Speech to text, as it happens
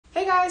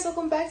Hey guys,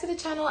 welcome back to the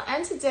channel,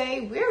 and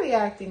today we're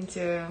reacting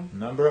to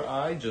Number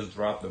I just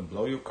dropped a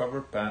Blow Your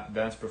Cover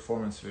dance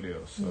performance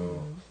video,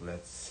 so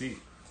let's see.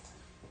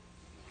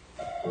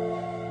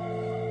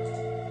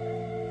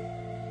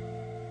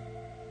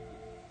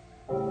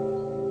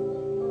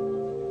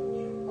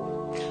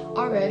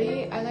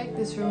 Already, I like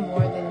this room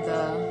more than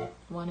the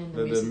one in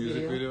the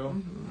music video.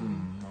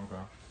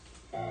 Okay.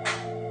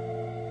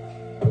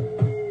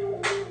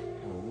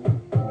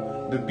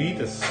 Ooh. The beat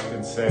is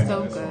insane.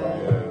 So in this good.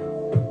 one, yeah.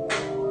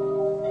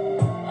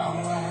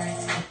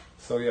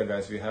 So yeah,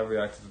 guys, we have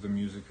reacted to the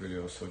music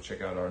video, so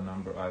check out our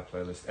Number I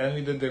playlist. And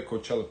we did the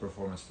Coachella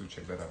performance too,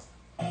 check that out.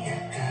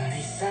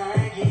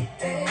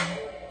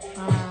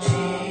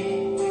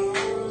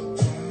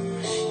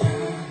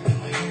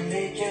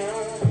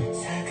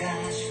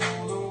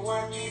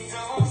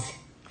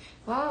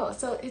 Wow,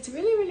 so it's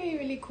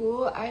really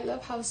cool. I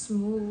love how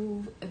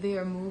smooth they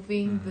are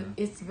moving.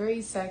 It's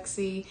very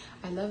sexy.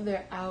 I love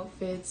their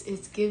outfits.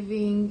 It's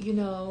giving, you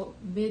know,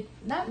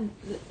 not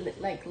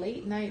like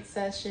late night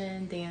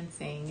session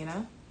dancing, you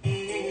know?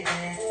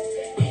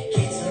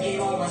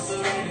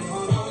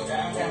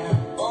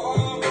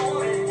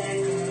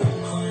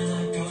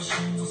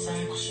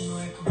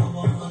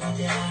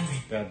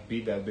 That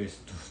beat, that bass,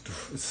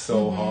 it's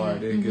so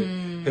hard. It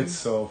hits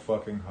so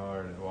fucking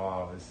hard.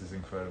 Wow, this is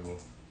incredible.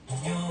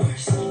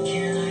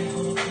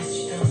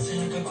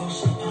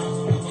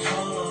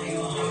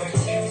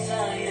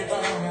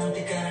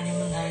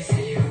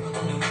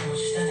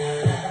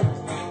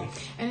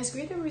 And it's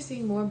great that we're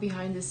seeing more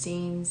behind the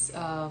scenes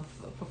of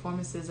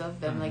performances of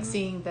them, like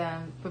seeing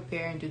them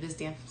prepare and do this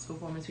dance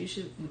performance. We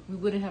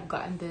wouldn't have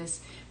gotten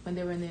this when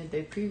they were in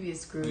their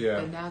previous group,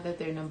 but now that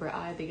they're Number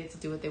I, they get to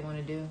do what they want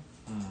to do.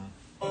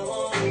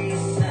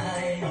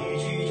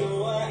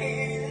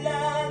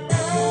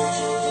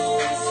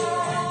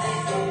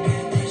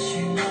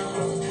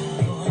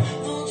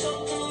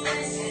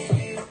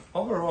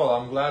 Overall,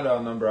 I'm glad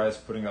Number I is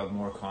putting out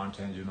more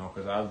content, you know,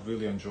 because I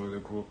really enjoy the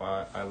group.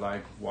 I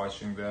like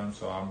watching them,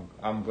 so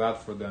I'm glad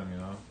for them, you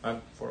know,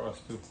 and for us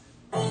too.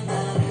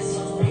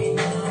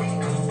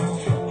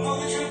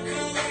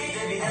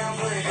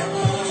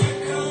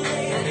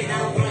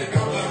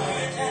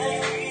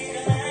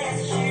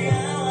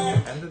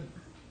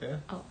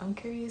 Oh, I'm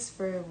curious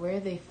for where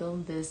they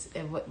filmed this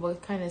and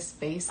what kind of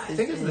space this is. I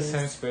think it's the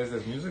same space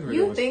as music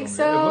video. You think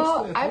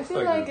so? I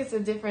feel like it's a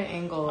different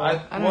angle. I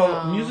don't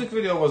know. Music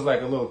video was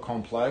like a little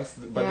complex,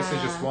 but this is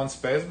just one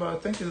space, but I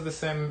think it's the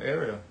same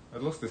area.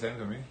 It looks the same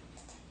to me.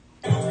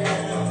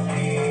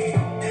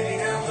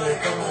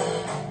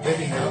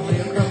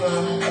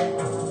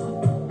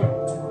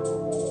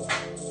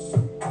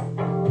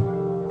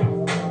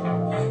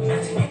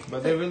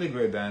 But they're really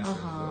great dancers.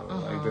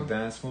 Like the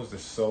dance moves, they're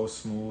so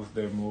smooth.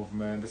 Their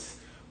movement, it's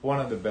one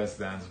of the best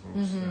dance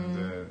moves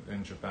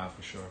in Japan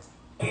for sure.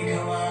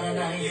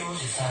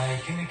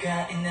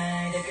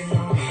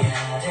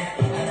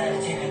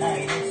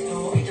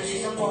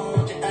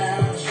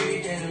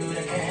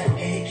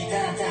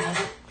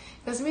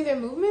 Because I mean, their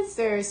movements,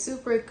 they're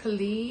super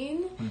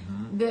clean.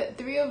 The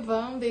three of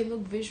them, they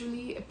look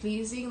visually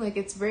pleasing. Like,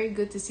 it's very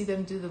good to see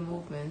them do the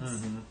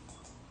movements.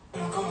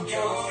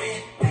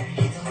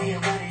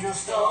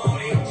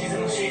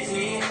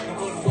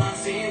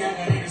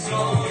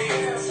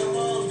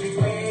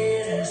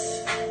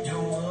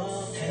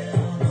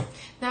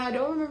 Now, I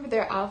don't remember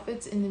their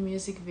outfits in the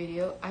music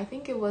video. I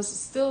think it was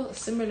still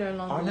similar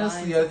along the lines.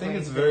 Honestly, I think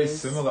it's very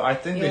similar. I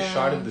think they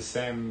shot it the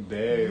same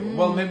day.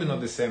 Well, maybe not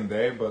the same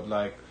day, but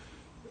like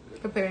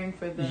preparing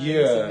for the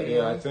music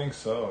video. Yeah, I think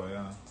so.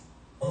 Yeah.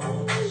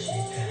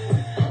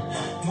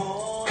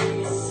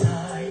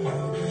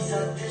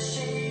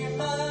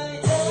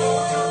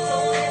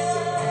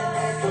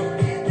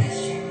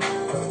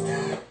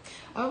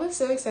 I was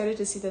so excited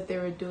to see that they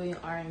were doing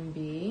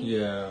R&B.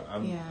 Yeah,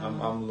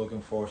 I'm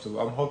looking forward to.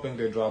 I'm hoping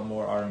they drop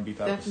more R&B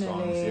type of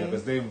songs. Yeah,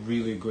 because they're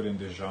really good in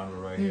this genre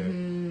right here.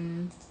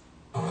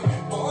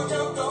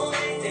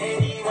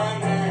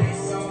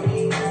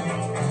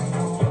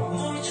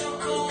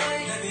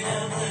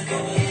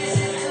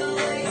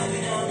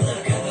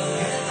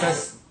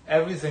 Because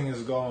everything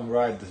is going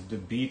right. The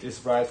beat is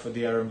right for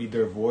the R&B.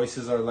 Their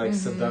voices are like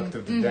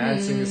seductive. The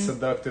dancing is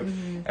seductive.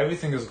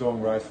 Everything is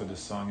going right for this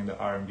song in the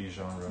R&B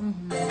genre.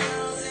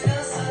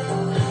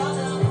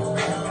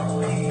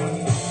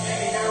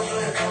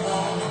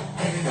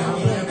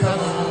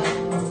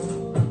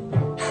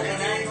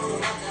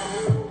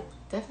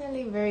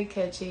 Definitely very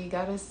catchy.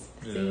 Got us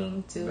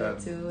singing to it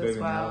too as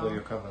well. Baby, now blow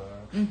your cover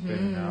up. Baby,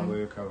 now blow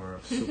your cover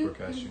up. Super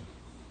catchy.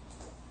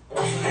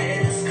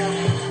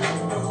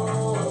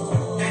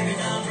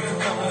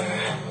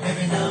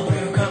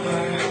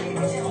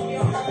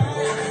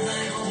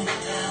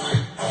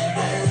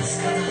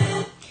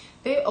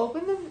 They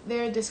opened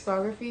their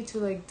discography to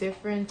like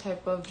different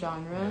type of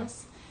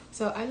genres.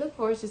 So I look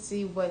forward to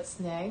see what's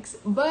next.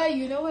 But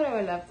you know what I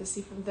would love to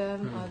see from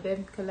them?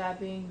 Them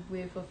collabing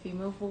with a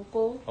female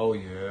vocal. Oh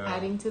yeah.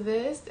 Adding to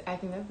this, I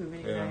think that'd be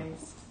really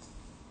nice.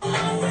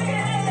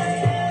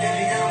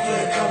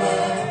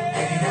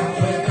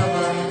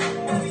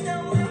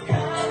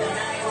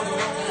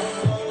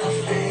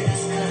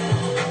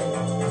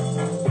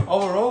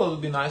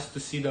 nice to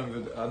see them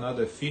with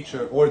another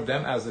feature, or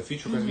them as a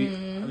feature, because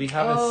we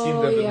haven't seen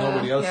them with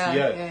nobody else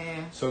yet.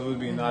 So it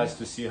would be nice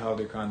to see how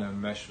they kind of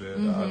mesh with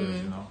others,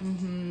 you know.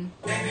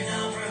 Baby,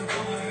 now we're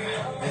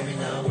covered. Baby,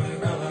 now we're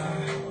covered.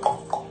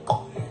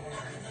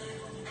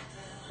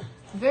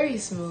 Very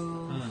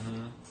smooth.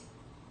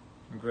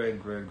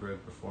 Great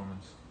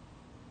performance.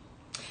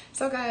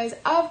 So guys,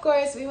 of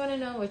course, we want to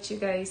know what you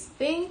guys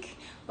think.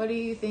 What do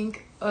you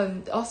think?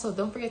 Also,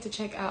 don't forget to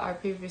check out our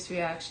previous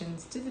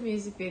reactions to the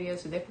music videos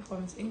for their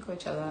performance in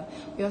Coachella.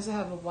 We also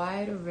have a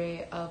wide array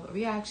of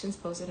reactions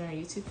posted on our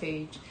YouTube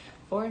page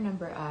for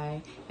Number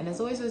I. And as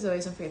always,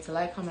 don't forget to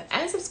like, comment,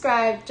 and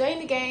subscribe. Join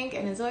the gang.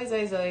 And as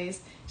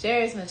always,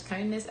 share as much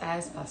kindness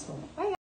as possible. Bye.